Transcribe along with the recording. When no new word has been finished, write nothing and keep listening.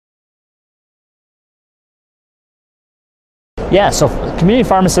Yeah, so community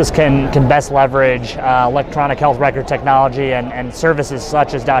pharmacists can best leverage electronic health record technology and services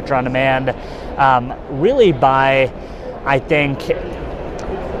such as Doctor on Demand, really by, I think,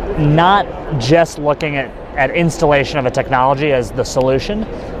 not just looking at installation of a technology as the solution,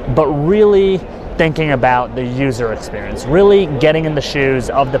 but really thinking about the user experience, really getting in the shoes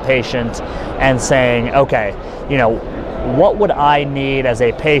of the patient and saying, okay, what would I need as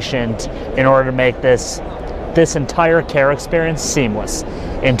a patient in order to make this entire care experience seamless,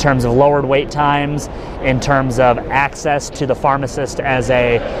 in terms of lowered wait times, in terms of access to the pharmacist as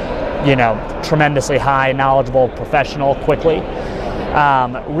a tremendously high knowledgeable professional quickly.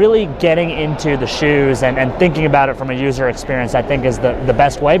 Really getting into the shoes and thinking about it from a user experience, I think, is the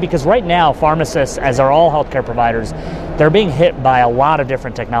best way, because right now pharmacists, as are all healthcare providers, they're being hit by a lot of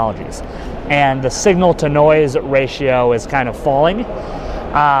different technologies, and the signal to noise ratio is kind of falling.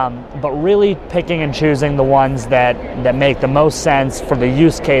 But really picking and choosing the ones that make the most sense for the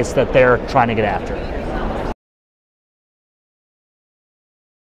use case that they're trying to get after.